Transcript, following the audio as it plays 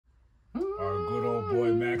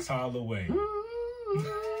Max Holloway.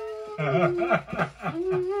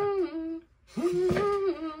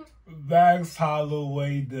 Max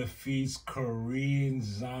Holloway defeats Korean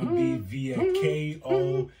Zombie via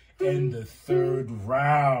KO in the 3rd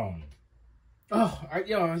round. Oh,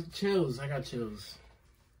 chills. I got chills.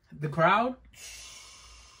 The crowd?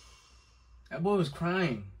 That boy was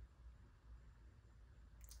crying.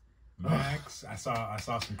 Max, I saw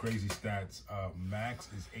some crazy stats. Max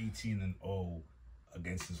is 18-0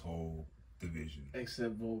 against his whole division.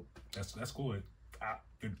 Except Volk. That's cool.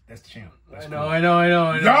 That's the champ. I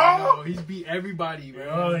know. He's beat everybody, man.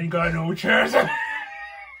 Oh, ain't got no chance.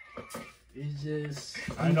 It's just.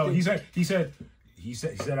 I know. He said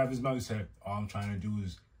out of his mouth, he said, all I'm trying to do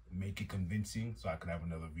is make it convincing so I could have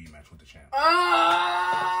another rematch with the champ.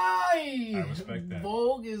 I respect that.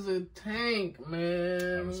 Vogue is a tank,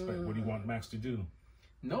 man. I respect. What do you want Max to do?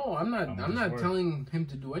 No, I'm not telling him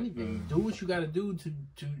to do anything. Do what you got to do to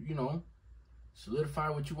solidify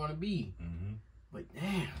what you want to be. Mm-hmm. But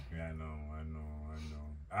damn. Yeah, I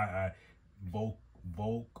know.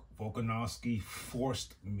 Volkanovski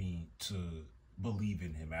forced me to believe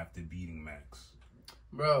in him after beating Max.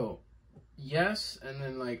 Bro, yes, and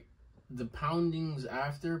then like the poundings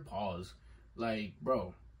after, pause. Like,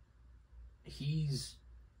 bro,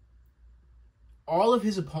 all of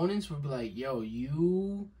his opponents would be like, yo,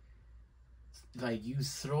 you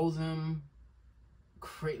throw them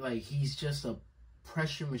like he's just a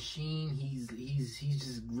pressure machine. He's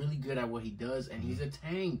just really good at what he does, and he's a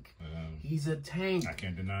tank. He's a tank. I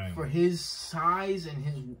can't deny him. For his size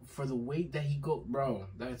and for the weight that he go, bro,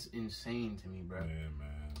 that's insane to me, bro. Yeah, man.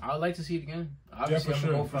 I would like to see it again. Obviously,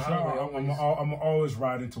 yeah, for sure. I'm always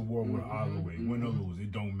riding to war with Holloway. Win or lose,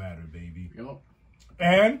 it don't matter, baby. Yep.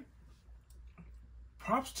 And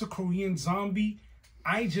props to Korean Zombie.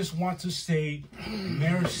 I just want to say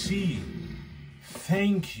merci.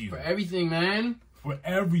 Thank you. For everything, man. For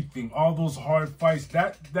everything. All those hard fights.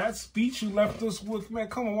 That speech you left us with, man.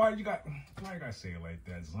 Come on, why you gotta say it like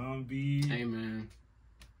that, Zombie? Hey, man.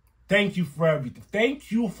 Thank you for everything.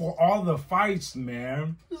 Thank you for all the fights,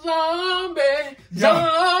 man. Zombie.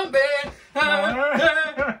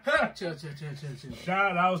 Chill.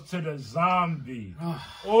 Shout outs to the Zombie.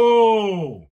 Oh.